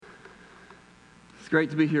great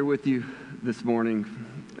to be here with you this morning.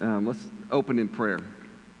 Let's open in prayer.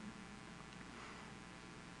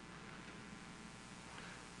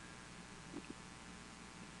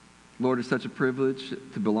 Lord, it's such a privilege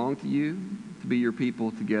to belong to you, to be your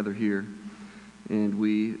people together here. And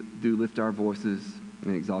we do lift our voices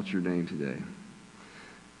and exalt your name today.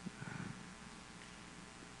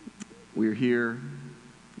 We are here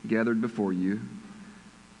gathered before you,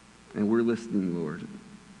 and we're listening, Lord.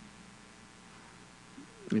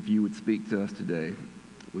 If you would speak to us today,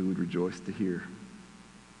 we would rejoice to hear.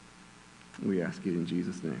 We ask it in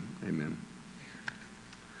Jesus' name. Amen.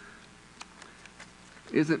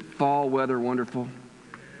 Isn't fall weather wonderful?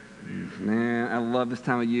 Man, I love this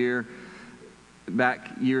time of year.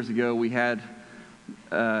 Back years ago, we had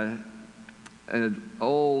an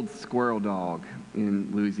old squirrel dog in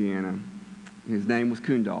Louisiana. His name was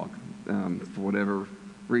Coon Dog, for whatever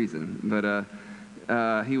reason. But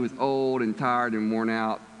he was old and tired and worn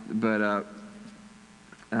out, but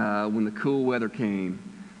when the cool weather came,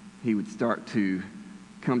 he would start to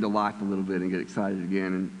come to life a little bit and get excited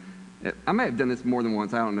again. And I may have done this more than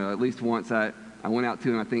once, I don't know. At least once I went out to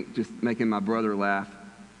him, I think just making my brother laugh.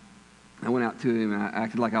 I went out to him and I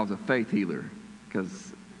acted like I was a faith healer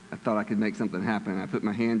because I thought I could make something happen. I put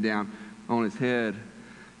my hand down on his head,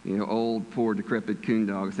 old, poor, decrepit Coon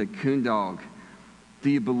Dog. I said, "Coon Dog, do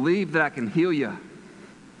you believe that I can heal you?"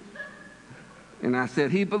 And I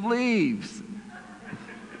said, "He believes."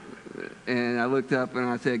 And I looked up and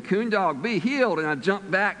I said, "Coon Dog, be healed." And I jumped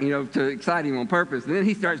back, to excite him on purpose. And then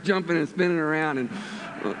he starts jumping and spinning around and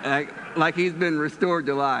like he's been restored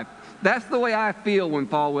to life. That's the way I feel when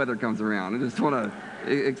fall weather comes around. I just want to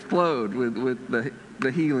explode with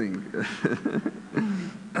the healing.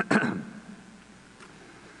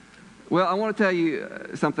 Well, I want to tell you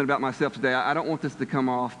something about myself today. I don't want this to come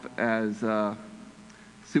off as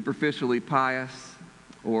superficially pious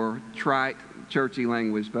or trite, churchy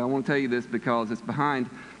language, but I want to tell you this because it's behind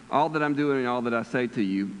all that I'm doing and all that I say to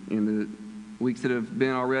you in the weeks that have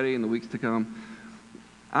been already and the weeks to come.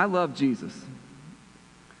 I love Jesus.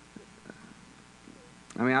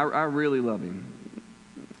 I mean, I really love him.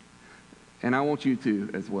 And I want you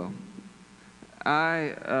to as well.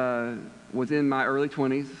 I was in my early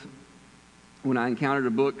 20s when I encountered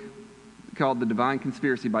a book called The Divine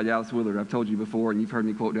Conspiracy by Dallas Willard. I've told you before, and you've heard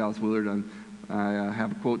me quote Dallas Willard. I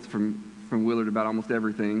have quotes from Willard about almost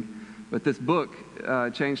everything. But this book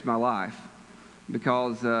changed my life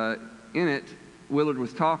because in it, Willard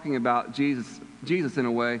was talking about Jesus in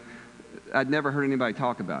a way I'd never heard anybody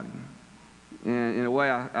talk about him. And in a way,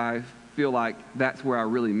 I feel like that's where I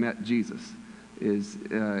really met Jesus, is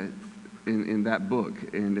in that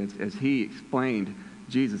book. And as he explained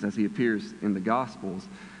Jesus as he appears in the Gospels.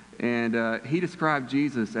 And he described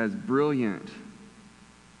Jesus as brilliant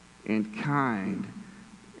and kind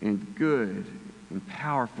and good and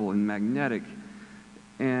powerful and magnetic.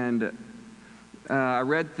 And I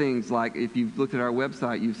read things like, if you've looked at our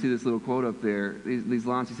website, you see this little quote up there, these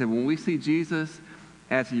lines. He said, "When we see Jesus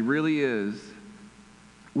as he really is,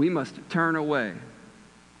 we must turn away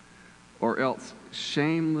or else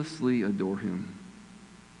shamelessly adore him."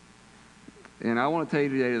 And I want to tell you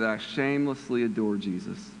today that I shamelessly adore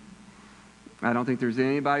Jesus. I don't think there's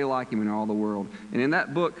anybody like him in all the world. And in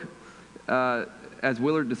that book, as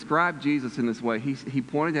Willard described Jesus in this way, he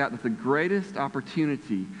pointed out that the greatest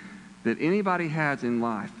opportunity that anybody has in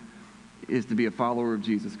life is to be a follower of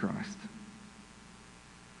Jesus Christ.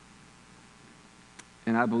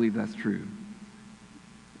 And I believe that's true.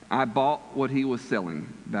 I bought what he was selling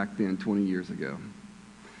back then 20 years ago.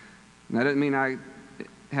 And that doesn't mean I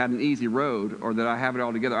had an easy road or that I have it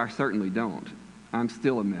all together. I certainly don't. I'm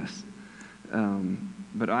still a mess.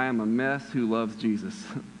 But I am a mess who loves Jesus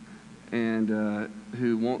and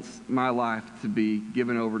who wants my life to be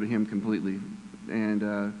given over to him completely and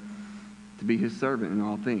to be his servant in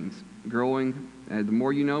all things. Growing, the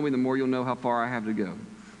more you know me, the more you'll know how far I have to go.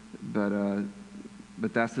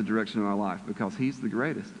 But that's the direction of my life because he's the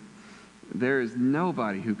greatest. There is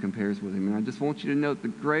nobody who compares with him. And I just want you to note the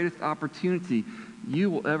greatest opportunity you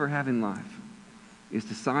will ever have in life is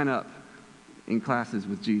to sign up in classes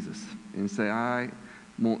with Jesus and say, "I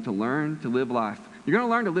want to learn to live life." You're going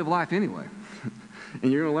to learn to live life anyway.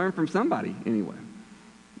 And you're going to learn from somebody anyway.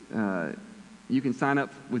 You can sign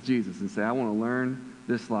up with Jesus and say, "I want to learn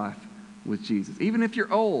this life with Jesus." Even if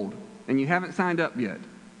you're old and you haven't signed up yet,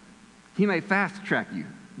 he may fast track you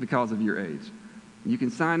because of your age. You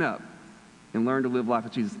can sign up and learn to live life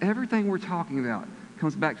with Jesus. Everything we're talking about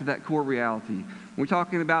comes back to that core reality. We're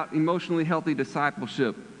talking about emotionally healthy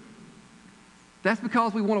discipleship. That's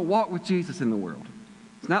because we want to walk with Jesus in the world.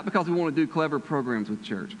 It's not because we want to do clever programs with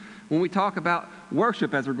church. When we talk about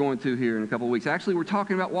worship, as we're going to here in a couple of weeks, actually we're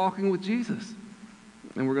talking about walking with Jesus.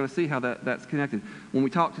 And we're going to see how that's connected. When we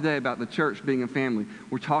talk today about the church being a family,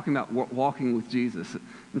 we're talking about walking with Jesus.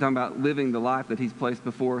 We're talking about living the life that he's placed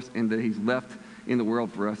before us and that he's left in the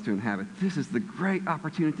world for us to inhabit. This is the great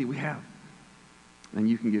opportunity we have. And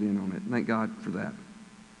you can get in on it. Thank God for that.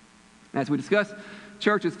 As we discuss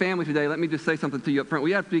church as family today, let me just say something to you up front.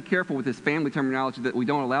 We have to be careful with this family terminology, that we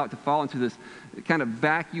don't allow it to fall into this kind of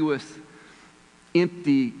vacuous,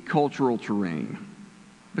 empty cultural terrain.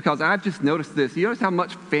 Because I've just noticed this. You notice how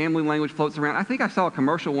much family language floats around? I think I saw a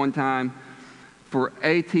commercial one time for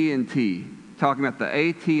AT&T, talking about the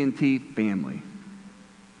AT&T family.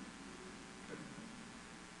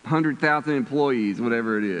 100,000 employees,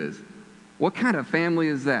 whatever it is. What kind of family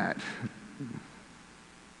is that?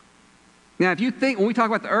 Now, if you think, when we talk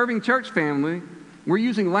about the Irving Church family, we're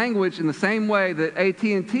using language in the same way that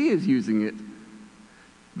AT&T is using it,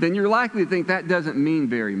 then you're likely to think that doesn't mean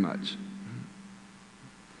very much.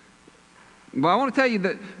 But I want to tell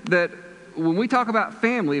you that when we talk about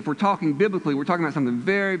family, if we're talking biblically, we're talking about something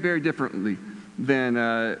very, very differently than,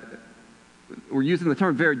 we're using the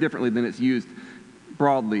term very differently than it's used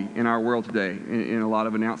broadly in our world today, in a lot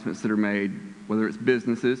of announcements that are made, whether it's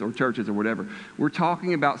businesses or churches or whatever. We're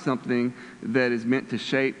talking about something that is meant to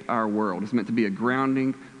shape our world. It's meant to be a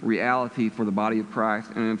grounding reality for the body of Christ.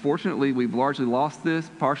 And unfortunately, we've largely lost this,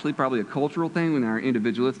 partially probably a cultural thing in our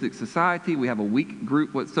individualistic society. We have a weak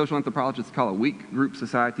group, what social anthropologists call a weak group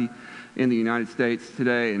society in the United States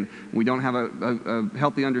today, and we don't have a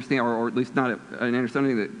healthy understanding, or at least not an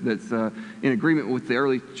understanding that's in agreement with the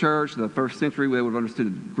early church, the first century. They would have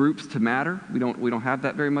understood groups to matter. We don't have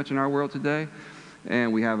that very much in our world today,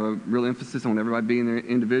 and we have a real emphasis on everybody being their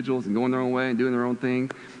individuals and going their own way and doing their own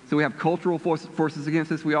thing. So we have cultural forces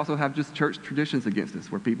against us. We also have just church traditions against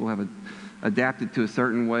us, where people have adapted to a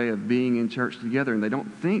certain way of being in church together, and they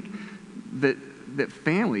don't think that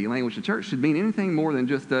family language to church should mean anything more than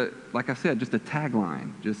just like I said, just a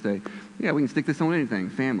tagline, we can stick this on anything,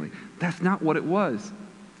 family. That's not what it was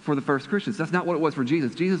for the first Christians. That's not what it was for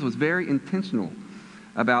Jesus. Jesus was very intentional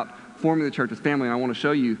about forming the church as family, and I want to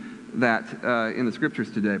show you that in the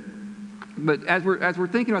scriptures today. But as we're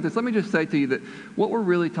thinking about this, let me just say to you that what we're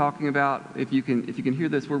really talking about, if you can hear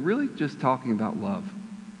this, we're really just talking about love.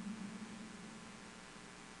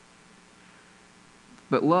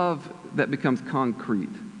 But love that becomes concrete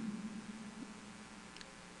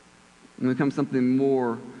and becomes something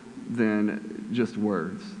more than just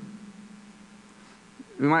words.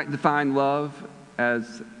 We might define love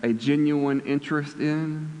as a genuine interest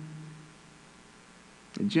in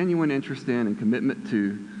and commitment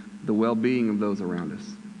to the well-being of those around us.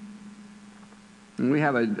 And we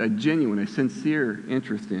have a genuine, a sincere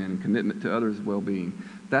interest in and commitment to others' well-being.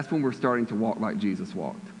 That's when we're starting to walk like Jesus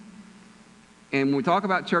walked. And when we talk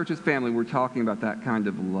about church as family, we're talking about that kind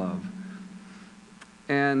of love.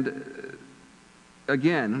 And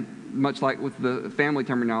again, much like with the family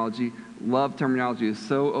terminology, love terminology is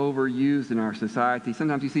so overused in our society.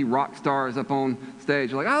 Sometimes you see rock stars up on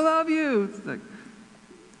stage, you're like, I love you. It's like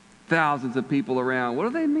thousands of people around. What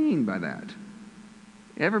do they mean by that?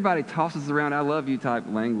 Everybody tosses around I love you type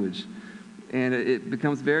language, and it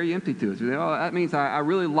becomes very empty to us. That means I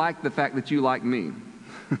really like the fact that you like me.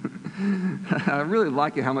 I really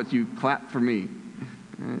like it how much you clap for me.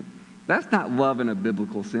 That's not love in a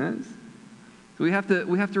biblical sense. So we have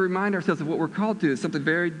to remind ourselves of what we're called to. It's something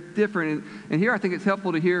very different. And here I think it's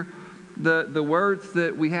helpful to hear the words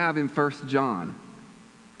that we have in 1 John.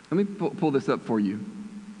 Let me pull this up for you.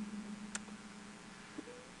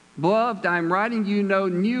 Beloved, I am writing you no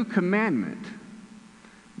new commandment,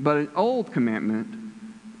 but an old commandment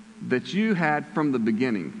that you had from the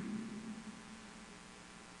beginning.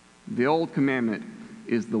 The old commandment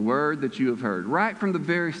is the word that you have heard. Right from the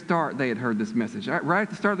very start, they had heard this message. Right at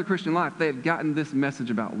the start of the Christian life, they had gotten this message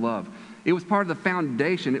about love. It was part of the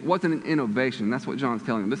foundation. It wasn't an innovation. That's what John's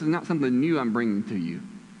telling them. This is not something new I'm bringing to you.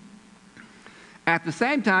 At the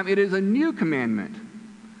same time, it is a new commandment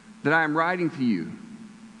that I am writing to you,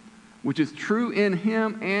 which is true in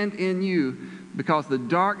him and in you, because the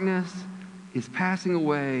darkness is passing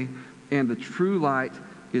away and the true light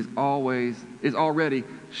is already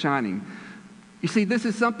shining. You see, this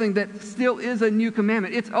is something that still is a new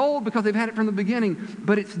commandment. It's old because they've had it from the beginning,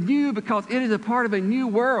 but it's new because it is a part of a new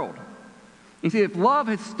world. You see, if love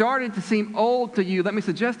has started to seem old to you, let me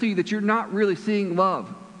suggest to you that you're not really seeing love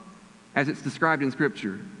as it's described in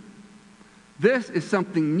Scripture. This is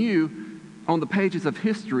something new on the pages of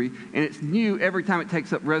history, and it's new every time it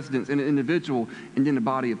takes up residence in an individual and in a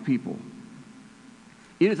body of people.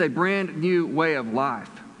 It is a brand new way of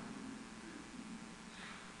life.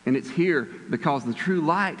 And it's here because the true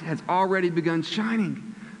light has already begun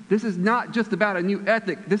shining. This is not just about a new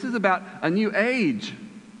ethic. This is about a new age.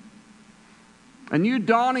 A new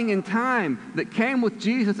dawning in time that came with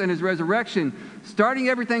Jesus and his resurrection, starting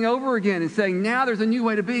everything over again and saying, now there's a new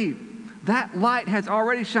way to be. That light has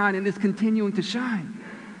already shined and is continuing to shine.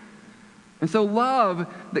 And so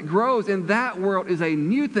love that grows in that world is a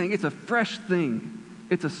new thing. It's a fresh thing.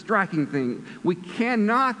 It's a striking thing. We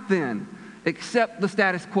cannot then accept the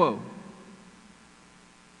status quo,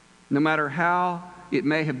 no matter how it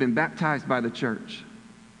may have been baptized by the church.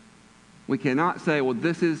 We cannot say, well,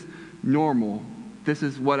 this is normal. This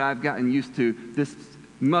is what I've gotten used to. This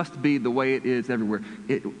must be the way it is everywhere.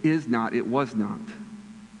 It is not. It was not.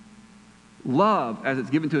 Love, as it's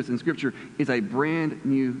given to us in Scripture, is a brand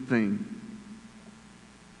new thing.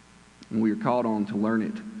 And we are called on to learn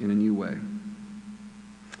it in a new way.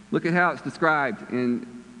 Look at how it's described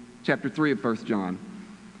in chapter 3 of 1 John.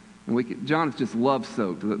 And John is just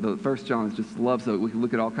love-soaked. The 1 John is just love-soaked. We can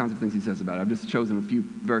look at all kinds of things he says about it. I've just chosen a few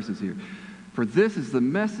verses here. For this is the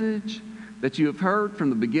message that you have heard from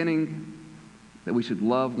the beginning, that we should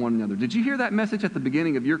love one another. Did you hear that message at the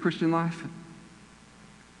beginning of your Christian life?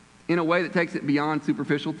 In a way that takes it beyond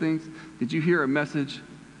superficial things? Did you hear a message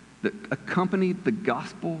that accompanied the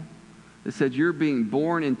gospel that said you're being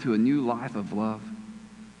born into a new life of love?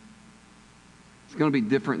 It's going to be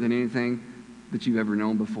different than anything that you've ever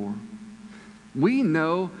known before. We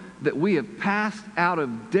know that we have passed out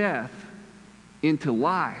of death into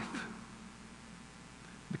life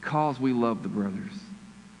because we love the brothers.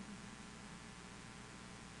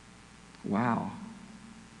 Wow.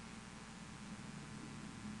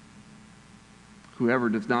 Whoever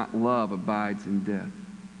does not love abides in death.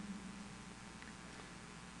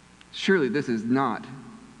 Surely this is not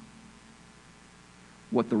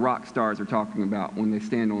what the rock stars are talking about when they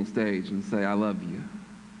stand on stage and say, I love you.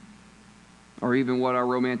 Or even what our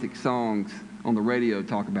romantic songs on the radio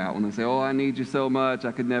talk about when they say, oh, I need you so much,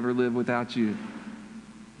 I could never live without you.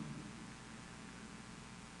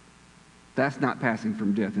 That's not passing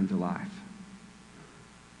from death into life.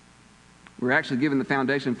 We're actually given the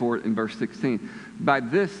foundation for it in verse 16. By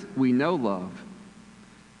this we know love,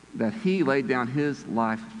 that he laid down his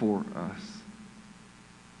life for us.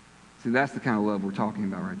 See, that's the kind of love we're talking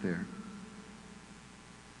about right there.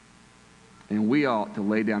 And we ought to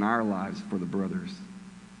lay down our lives for the brothers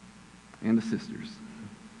and the sisters.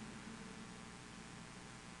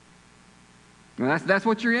 And that's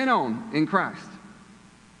what you're in on in Christ.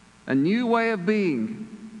 A new way of being.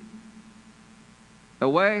 A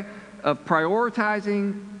way of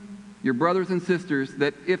prioritizing your brothers and sisters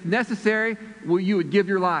that, if necessary, you would give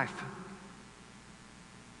your life.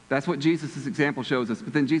 That's what Jesus' example shows us.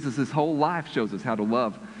 But then Jesus' whole life shows us how to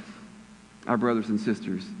love our brothers and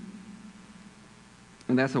sisters.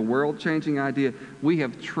 And that's a world-changing idea. We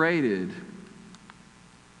have traded,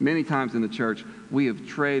 many times in the church, we have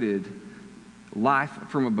traded life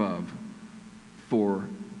from above for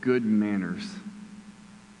good manners.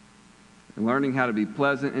 And learning how to be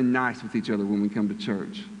pleasant and nice with each other when we come to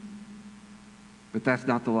church. But that's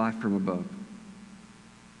not the life from above.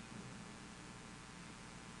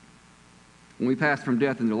 When we pass from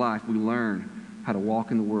death into life, we learn how to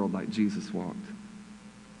walk in the world like Jesus walked.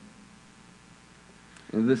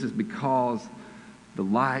 And this is because the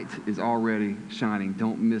light is already shining.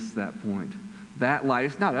 Don't miss that point. That light,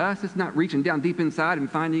 it's not us. It's not reaching down deep inside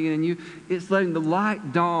and finding it in you. It's letting the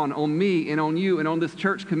light dawn on me and on you and on this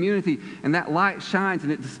church community. And that light shines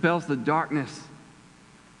and it dispels the darkness.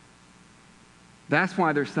 That's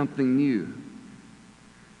why there's something new.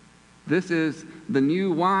 This is the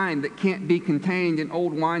new wine that can't be contained in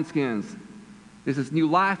old wineskins. This is new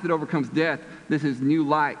life that overcomes death. This is new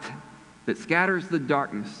light that scatters the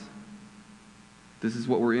darkness. This is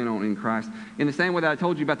what we're in on in Christ. In the same way that I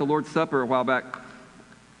told you about the Lord's Supper a while back,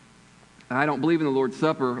 I don't believe in the Lord's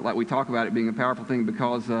Supper like we talk about it being a powerful thing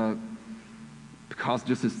because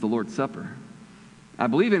just it's the Lord's Supper. I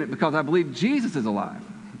believe in it because I believe Jesus is alive.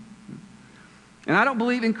 And I don't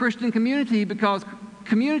believe in Christian community because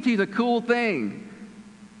community is a cool thing.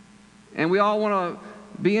 And we all want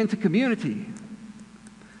to be into community.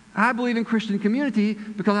 I believe in Christian community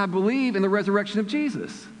because I believe in the resurrection of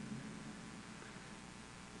Jesus.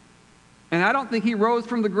 And I don't think he rose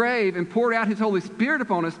from the grave and poured out his Holy Spirit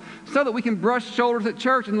upon us so that we can brush shoulders at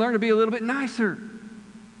church and learn to be a little bit nicer.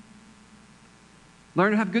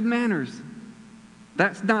 Learn to have good manners.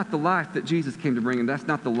 That's not the life that Jesus came to bring, and that's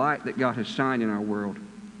not the light that God has shined in our world.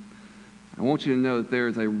 I want you to know that there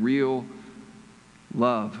is a real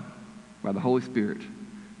love by the Holy Spirit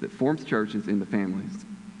that forms churches into families.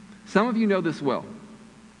 Some of you know this well,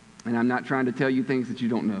 and I'm not trying to tell you things that you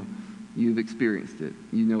don't know. You've experienced it.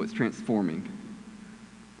 You know it's transforming.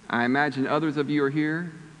 I imagine others of you are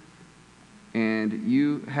here, and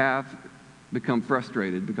you have become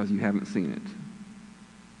frustrated because you haven't seen it.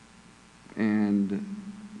 And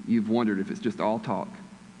you've wondered if it's just all talk.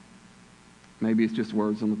 Maybe it's just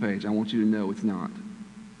words on the page. I want you to know it's not.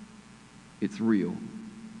 It's real.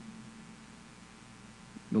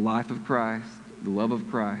 The life of Christ, the love of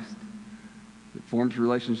Christ, that forms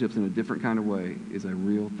relationships in a different kind of way is a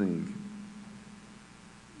real thing.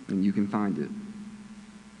 And you can find it.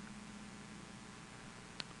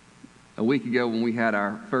 A week ago when we had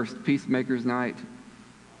our first Peacemakers Night,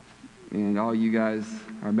 and all you guys,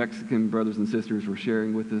 our Mexican brothers and sisters, were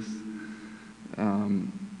sharing with us,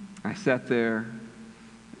 I sat there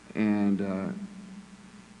and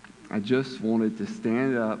I just wanted to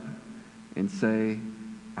stand up and say,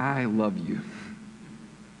 I love you.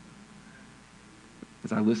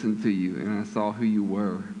 As I listened to you and I saw who you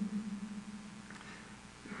were.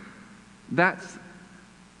 That's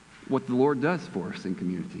what the Lord does for us in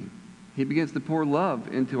community. He begins to pour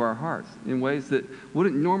love into our hearts in ways that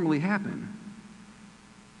wouldn't normally happen.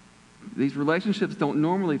 These relationships don't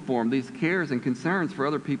normally form. These cares and concerns for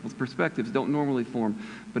other people's perspectives don't normally form.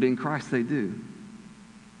 But in Christ they do.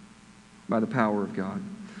 By the power of God.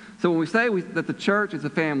 So when we say that the church is a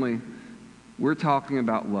family, we're talking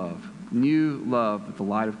about love. New love that the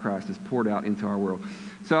light of Christ has poured out into our world.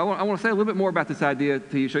 So I want to say a little bit more about this idea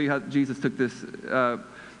to show you how Jesus took this and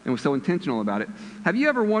was so intentional about it. Have you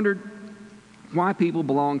ever wondered why people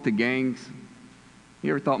belong to gangs? You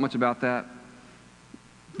ever thought much about that?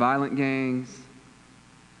 Violent gangs,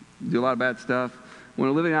 do a lot of bad stuff. When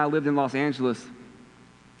Olivia and I lived in Los Angeles,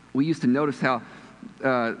 we used to notice how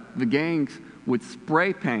the gangs would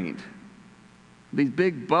spray paint these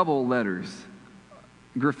big bubble letters,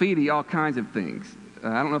 graffiti, all kinds of things.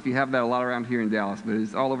 I don't know if you have that a lot around here in Dallas, but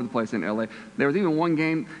it's all over the place in LA. There was even one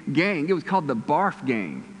gang, it was called the Barf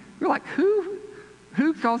Gang. We're like, who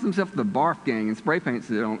calls themselves the Barf Gang and spray paints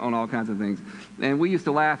it on all kinds of things? And we used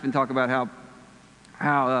to laugh and talk about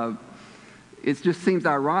how it just seems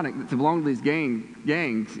ironic that to belong to these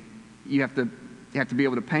gangs, you have to be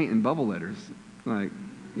able to paint in bubble letters. Like,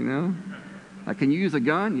 you know? Like, can you use a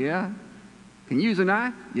gun? Yeah. Can you use a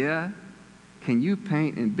knife? Yeah. Can you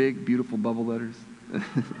paint in big, beautiful bubble letters?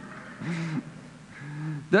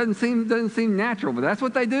 Doesn't seem natural, but that's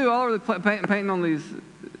what they do all over the painting on these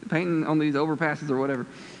overpasses or whatever.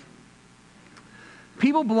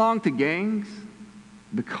 People belong to gangs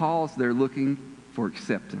because they're looking for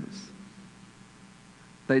acceptance.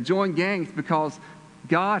 They join gangs because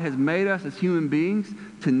God has made us as human beings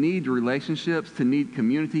to need relationships, to need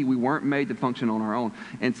community. We weren't made to function on our own.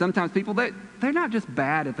 And sometimes people, they're not just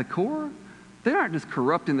bad at the core. They're not just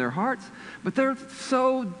corrupt in their hearts, but they're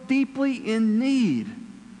so deeply in need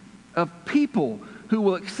of people who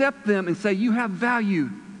will accept them and say, you have value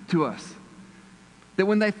to us. That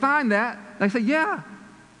when they find that, they say, yeah,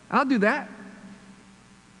 I'll do that.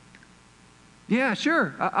 Yeah,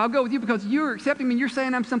 sure, I'll go with you because you're accepting me and you're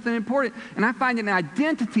saying I'm something important. And I find an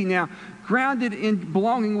identity now grounded in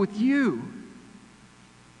belonging with you.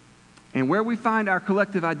 And where we find our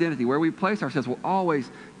collective identity, where we place ourselves, will always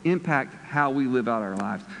impact how we live out our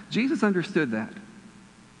lives. Jesus understood that.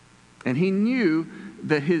 And he knew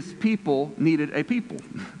that his people needed a people.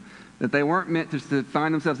 That they weren't meant just to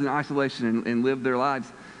find themselves in isolation and live their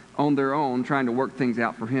lives on their own, trying to work things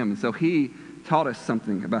out for him. And so he taught us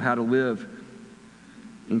something about how to live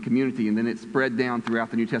in community, and then it spread down throughout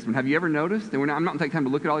the New Testament. Have you ever noticed, and I'm not going to take time to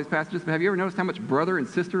look at all these passages, but have you ever noticed how much brother and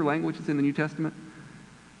sister language is in the New Testament?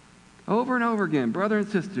 Over and over again, brother and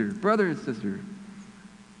sister, brother and sister.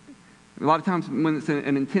 A lot of times when it's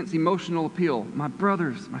an intense emotional appeal, my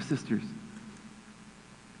brothers, my sisters.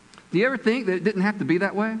 Do you ever think that it didn't have to be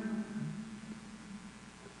that way?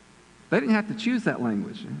 They didn't have to choose that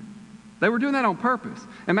language. They were doing that on purpose.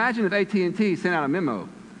 Imagine if AT&T sent out a memo,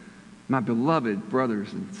 my beloved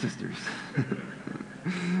brothers and sisters.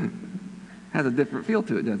 Has a different feel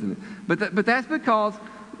to it, doesn't it? But that's because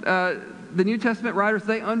the New Testament writers,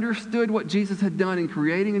 they understood what Jesus had done in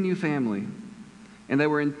creating a new family. And they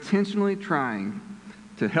were intentionally trying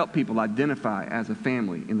to help people identify as a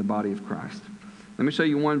family in the body of Christ. Let me show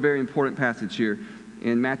you one very important passage here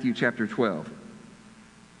in Matthew chapter 12.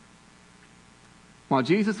 While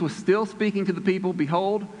Jesus was still speaking to the people,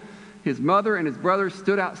 behold, his mother and his brothers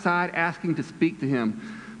stood outside asking to speak to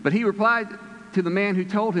him. But he replied to the man who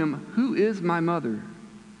told him, who is my mother?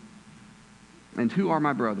 And who are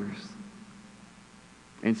my brothers?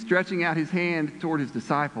 And stretching out his hand toward his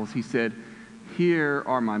disciples, he said, here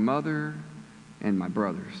are my mother and my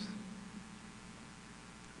brothers.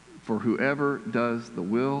 For whoever does the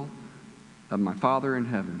will of my Father in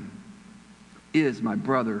heaven is my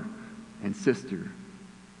brother and sister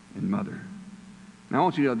and mother. Now, I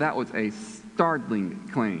want you to know that was a startling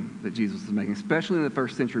claim that Jesus was making, especially in the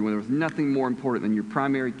first century when there was nothing more important than your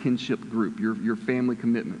primary kinship group, your family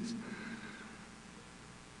commitments.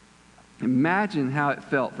 Imagine how it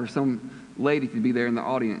felt for some lady to be there in the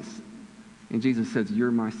audience, and Jesus says,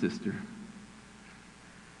 "You're my sister."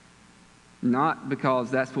 Not because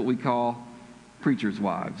that's what we call preachers'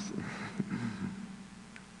 wives.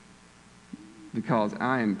 Because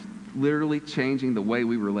I am literally changing the way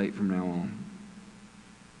we relate from now on.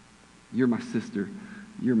 You're my sister.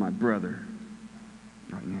 You're my brother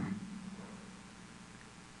right now.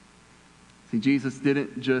 See, Jesus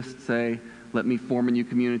didn't just say, "Let me form a new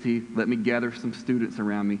community. Let me gather some students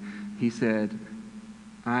around me." He said,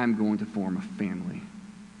 "I'm going to form a family."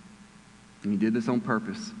 And he did this on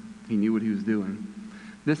purpose. He knew what he was doing.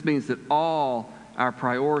 This means that all our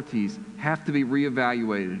priorities have to be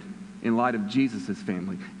reevaluated in light of Jesus'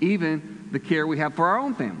 family, even the care we have for our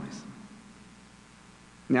own families.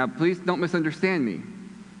 Now, please don't misunderstand me.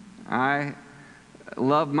 I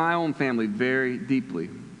love my own family very deeply,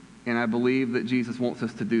 and I believe that Jesus wants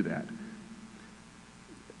us to do that.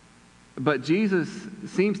 But Jesus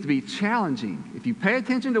seems to be challenging. If you pay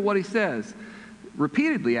attention to what he says,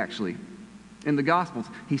 repeatedly actually, in the Gospels,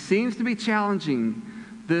 he seems to be challenging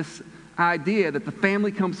this idea that the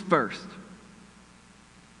family comes first.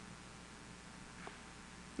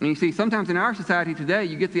 And you see, sometimes in our society today,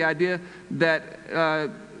 you get the idea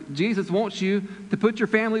that Jesus wants you to put your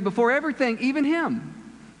family before everything, even him.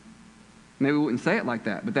 Maybe we wouldn't say it like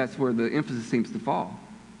that, but that's where the emphasis seems to fall.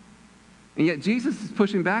 And yet Jesus is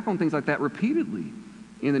pushing back on things like that repeatedly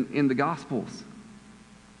in the Gospels.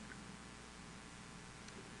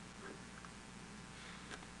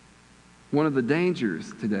 One of the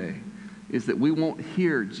dangers today is that we won't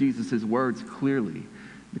hear Jesus' words clearly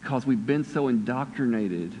because we've been so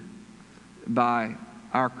indoctrinated by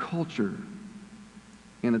our culture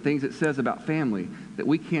and the things it says about family that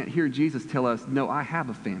we can't hear Jesus tell us, "No, I have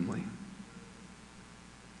a family.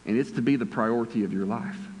 And it's to be the priority of your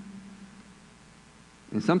life."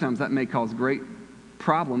 And sometimes that may cause great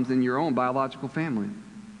problems in your own biological family.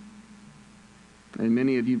 And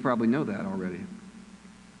many of you probably know that already.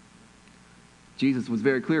 Jesus was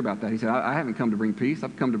very clear about that. He said, I haven't come to bring peace.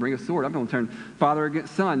 I've come to bring a sword. I'm going to turn father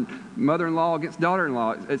against son, mother-in-law against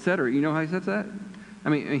daughter-in-law, etc. You know how he says that? I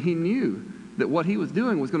mean, he knew that what he was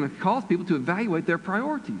doing was going to cause people to evaluate their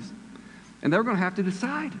priorities. And they were going to have to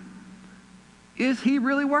decide, is he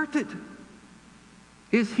really worth it?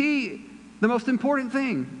 Is he the most important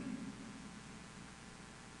thing?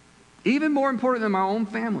 Even more important than my own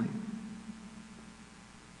family.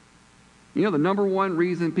 You know the number one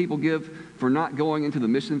reason people give for not going into the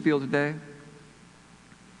mission field today?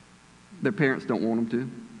 Their parents don't want them to.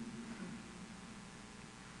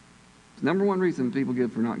 It's the number one reason people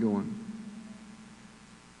give for not going.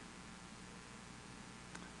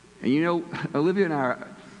 And you know, Olivia and I,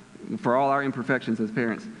 for all our imperfections as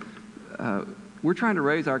parents, we're trying to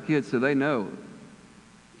raise our kids so they know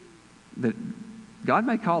that God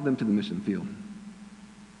may call them to the mission field.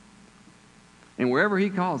 And wherever he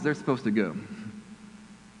calls, they're supposed to go.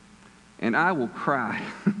 And I will cry.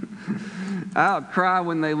 I'll cry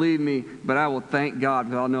when they leave me, but I will thank God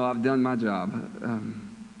because I'll know I've done my job.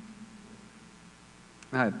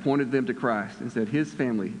 I have pointed them to Christ and said, his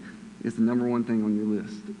family is the number one thing on your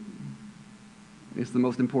list. It's the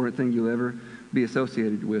most important thing you'll ever be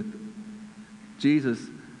associated with. Jesus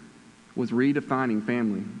was redefining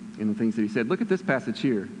family in the things that he said. Look at this passage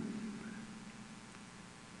here.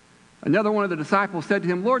 Another one of the disciples said to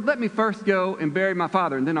him, "Lord, let me first go and bury my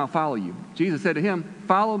father, and then I'll follow you." Jesus said to him,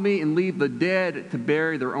 "Follow me and leave the dead to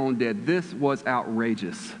bury their own dead." This was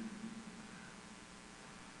outrageous.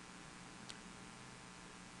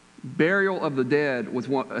 Burial of the dead was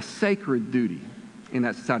a sacred duty in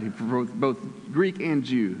that society for both Greek and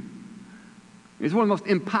Jew. It's one of the most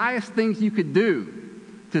impious things you could do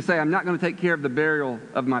to say, "I'm not going to take care of the burial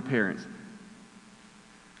of my parents."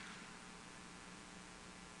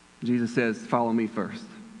 Jesus says, "Follow me first.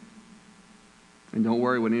 And don't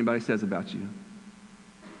worry what anybody says about you.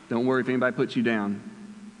 Don't worry if anybody puts you down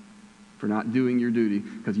for not doing your duty,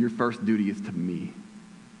 because your first duty is to me."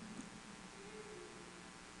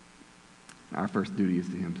 Our first duty is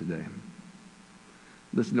to him today.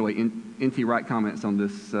 Listen to the way N.T. Wright comments on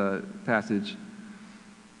this passage.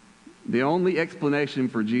 The only explanation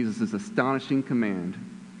for Jesus' astonishing command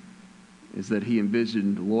is that he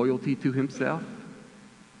envisioned loyalty to himself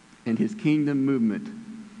and his kingdom movement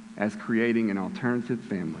as creating an alternative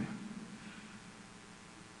family.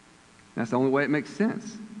 That's the only way it makes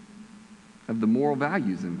sense of the moral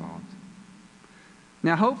values involved.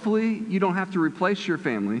 Now, hopefully, you don't have to replace your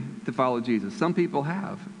family to follow Jesus. Some people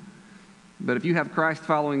have. But if you have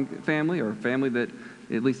Christ-following family, or a family that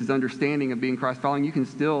at least is understanding of being Christ-following, you can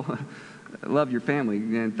still love your family,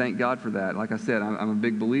 and thank God for that. Like I said, I'm a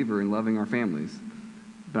big believer in loving our families.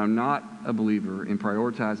 But I'm not a believer in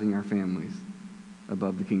prioritizing our families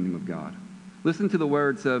above the kingdom of God. Listen to the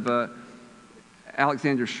words of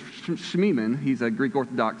Alexander Schmemann. He's a Greek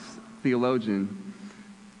Orthodox theologian.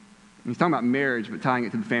 He's talking about marriage, but tying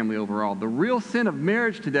it to the family overall. The real sin of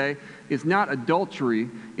marriage today is not adultery.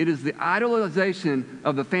 It is the idolization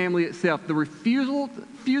of the family itself, the refusal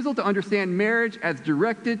to understand marriage as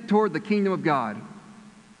directed toward the kingdom of God.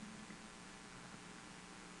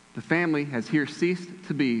 The family has here ceased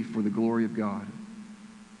to be for the glory of God.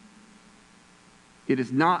 It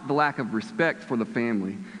is not the lack of respect for the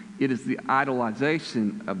family. It is the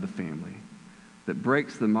idolization of the family that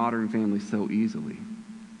breaks the modern family so easily,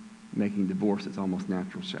 making divorce its almost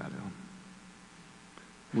natural shadow.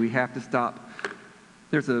 We have to stop.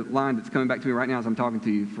 There's a line that's coming back to me right now as I'm talking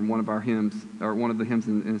to you from one of our hymns, or one of the hymns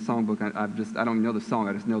in a songbook. I don't even know the song.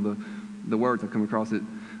 I just know the words. I've come across it.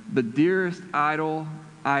 The dearest idol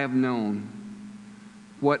I have known,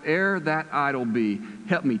 whate'er that idol be,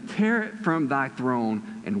 help me tear it from thy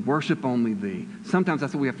throne and worship only thee. Sometimes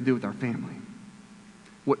that's what we have to do with our family.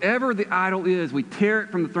 Whatever the idol is, we tear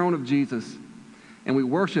it from the throne of Jesus and we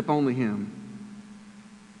worship only him.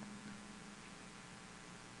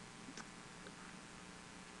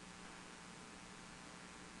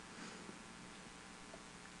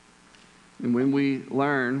 And when we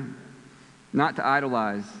learn not to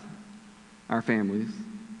idolize our families,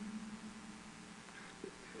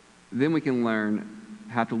 then we can learn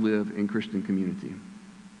how to live in Christian community.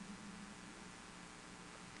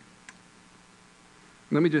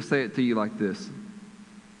 Let me just say it to you like this.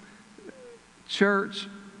 Church,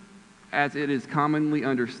 as it is commonly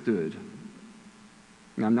understood,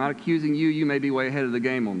 and I'm not accusing you, you may be way ahead of the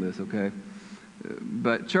game on this, okay?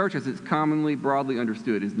 But church, as it's commonly, broadly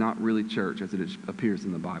understood, is not really church as it appears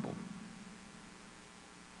in the Bible.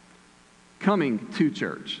 Coming to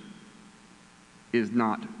church is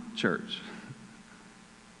not church.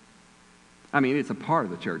 I mean, it's a part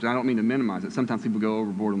of the church. I don't mean to minimize it. Sometimes people go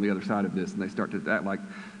overboard on the other side of this and they start to act like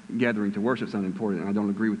gathering to worship is unimportant, and I don't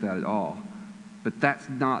agree with that at all. But that's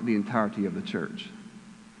not the entirety of the church.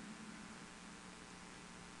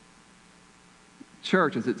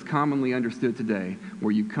 Church, as it's commonly understood today,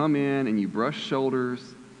 where you come in and you brush shoulders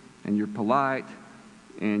and you're polite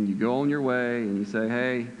and you go on your way and you say,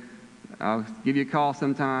 hey, I'll give you a call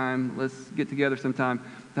sometime, let's get together sometime.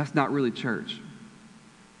 That's not really church.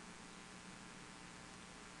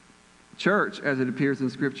 Church, as it appears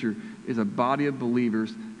in Scripture, is a body of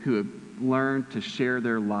believers who have learned to share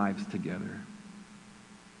their lives together.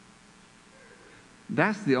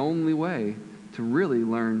 That's the only way to really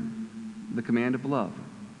learn the command of love.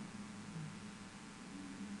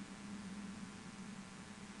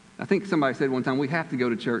 I think somebody said one time, we have to go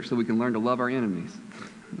to church so we can learn to love our enemies.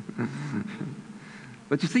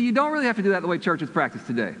 But you see, you don't really have to do that the way church is practiced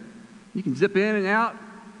today. You can zip in and out,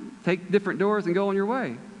 take different doors, and go on your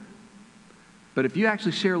way. But if you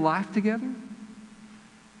actually share life together,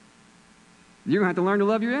 you're going to have to learn to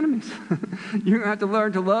love your enemies. You're going to have to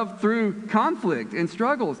learn to love through conflict and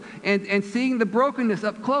struggles and seeing the brokenness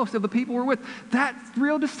up close of the people we're with. That's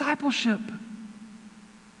real discipleship.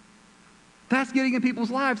 That's getting in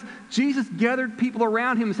people's lives. Jesus gathered people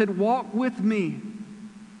around him and said, walk with me.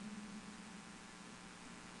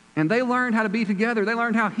 And they learned how to be together. They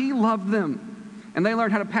learned how he loved them. And they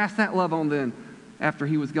learned how to pass that love on then after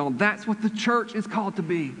he was gone. That's what the church is called to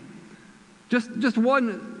be. Just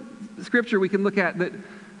one scripture we can look at that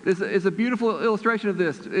is a beautiful illustration of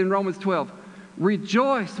this in Romans 12.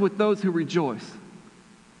 Rejoice with those who rejoice.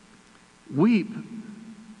 Weep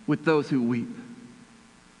with those who weep.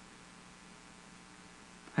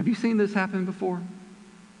 Have you seen this happen before?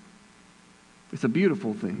 It's a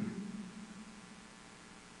beautiful thing.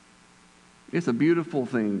 It's a beautiful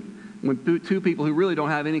thing when two people who really don't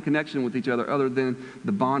have any connection with each other other than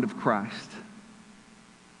the bond of Christ.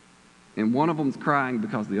 And one of them's crying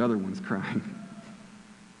because the other one's crying.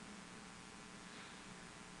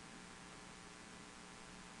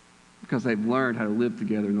 Because they've learned how to live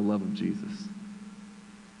together in the love of Jesus.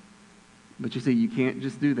 But you see, you can't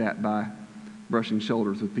just do that by brushing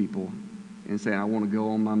shoulders with people and saying, I want to go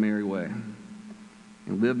on my merry way.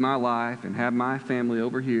 and live my life and have my family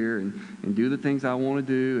over here and do the things I want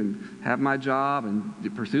to do and have my job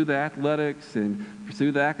and pursue the athletics and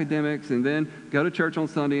pursue the academics and then go to church on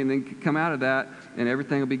Sunday and then come out of that and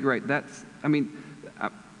everything will be great.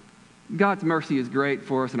 God's mercy is great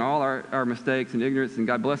for us and all our mistakes and ignorance, and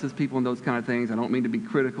God blesses people in those kind of things. I don't mean to be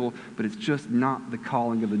critical, but it's just not the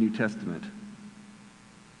calling of the New Testament.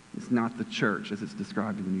 It's not the church as it's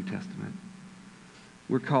described in the New Testament.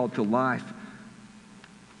 We're called to life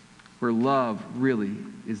where love really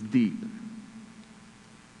is deep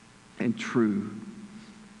and true,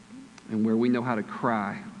 and where we know how to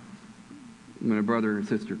cry when a brother or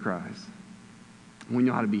sister cries. We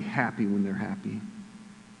know how to be happy when they're happy.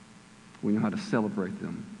 We know how to celebrate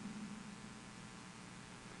them.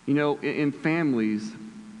 You know, in families,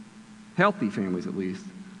 healthy families at least,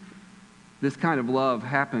 this kind of love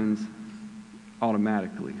happens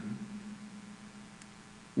automatically.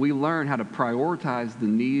 We learn how to prioritize the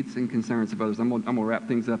needs and concerns of others. I'm going to wrap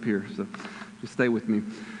things up here, so just stay with me.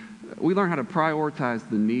 We learn how to prioritize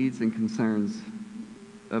the needs and concerns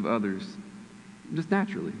of others just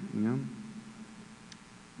naturally, you know.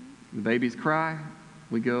 The babies cry,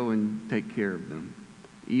 we go and take care of them,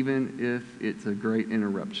 even if it's a great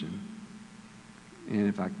interruption. And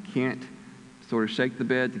if I can't sort of shake the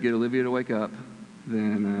bed to get Olivia to wake up,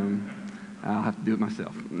 then I'll have to do it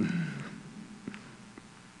myself.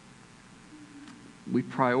 We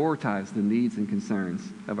prioritize the needs and concerns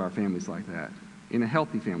of our families like that, in a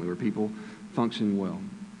healthy family where people function well.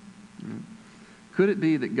 Could it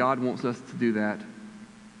be that God wants us to do that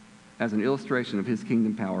as an illustration of his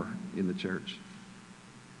kingdom power in the church?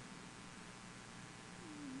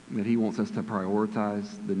 That he wants us to prioritize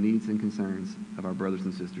the needs and concerns of our brothers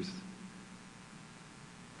and sisters.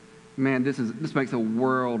 Man, this makes a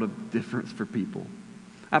world of difference for people.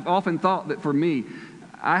 I've often thought that for me,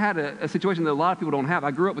 I had a situation that a lot of people don't have.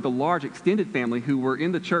 I grew up with a large extended family who were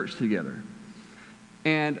in the church together.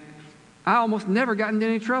 And I almost never got into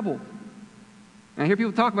any trouble. And I hear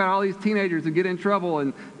people talk about all these teenagers who get in trouble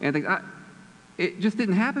and things. It just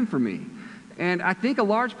didn't happen for me. And I think a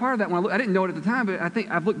large part of that, I didn't know it at the time, but I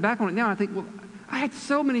think I've looked back on it now and I think, well, I had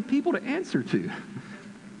so many people to answer to.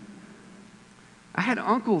 I had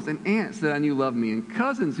uncles and aunts that I knew loved me, and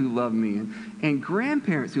cousins who loved me, and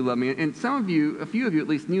grandparents who loved me. And some of you, a few of you at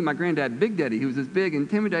least, knew my granddad, Big Daddy, who was this big,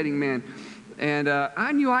 intimidating man. And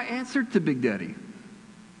I knew I answered to Big Daddy.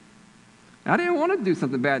 I didn't want to do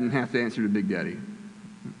something bad and have to answer to Big Daddy.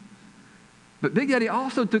 But Big Daddy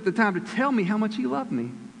also took the time to tell me how much he loved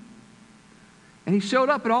me. And he showed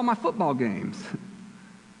up at all my football games.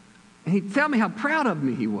 And he'd tell me how proud of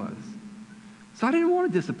me he was. So I didn't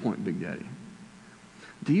want to disappoint Big Daddy.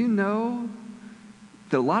 Do you know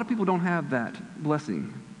that a lot of people don't have that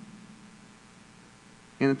blessing?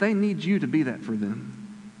 And that they need you to be that for them.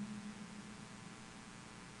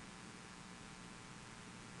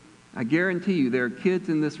 I guarantee you there are kids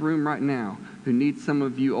in this room right now who need some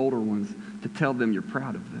of you older ones to tell them you're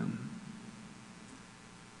proud of them.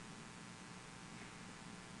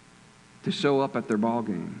 To show up at their ball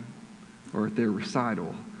game or at their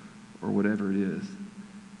recital or whatever it is.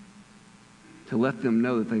 To let them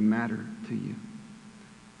know that they matter to you.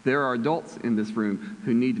 There are adults in this room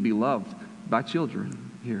who need to be loved by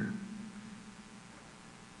children here,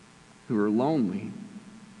 who are lonely,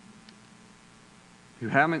 who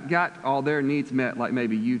haven't got all their needs met like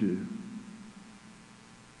maybe you do.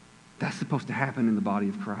 That's supposed to happen in the body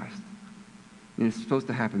of Christ. And it's supposed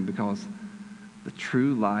to happen because the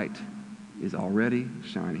true light is already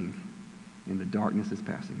shining and the darkness is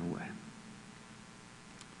passing away.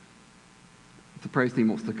 If the praise team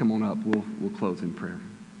wants to come on up, we'll close in prayer.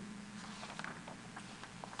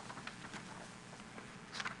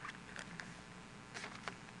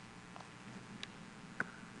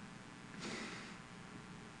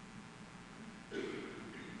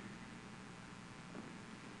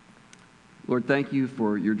 Lord, thank you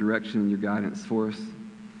for your direction and your guidance for us.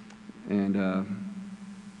 And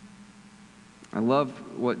I love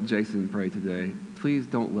what Jason prayed today. Please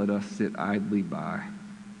don't let us sit idly by,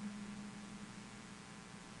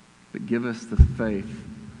 but give us the faith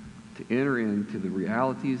to enter into the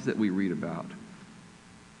realities that we read about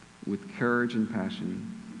with courage and passion,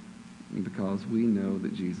 because we know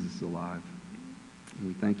that Jesus is alive. And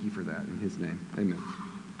we thank you for that. In his name, amen.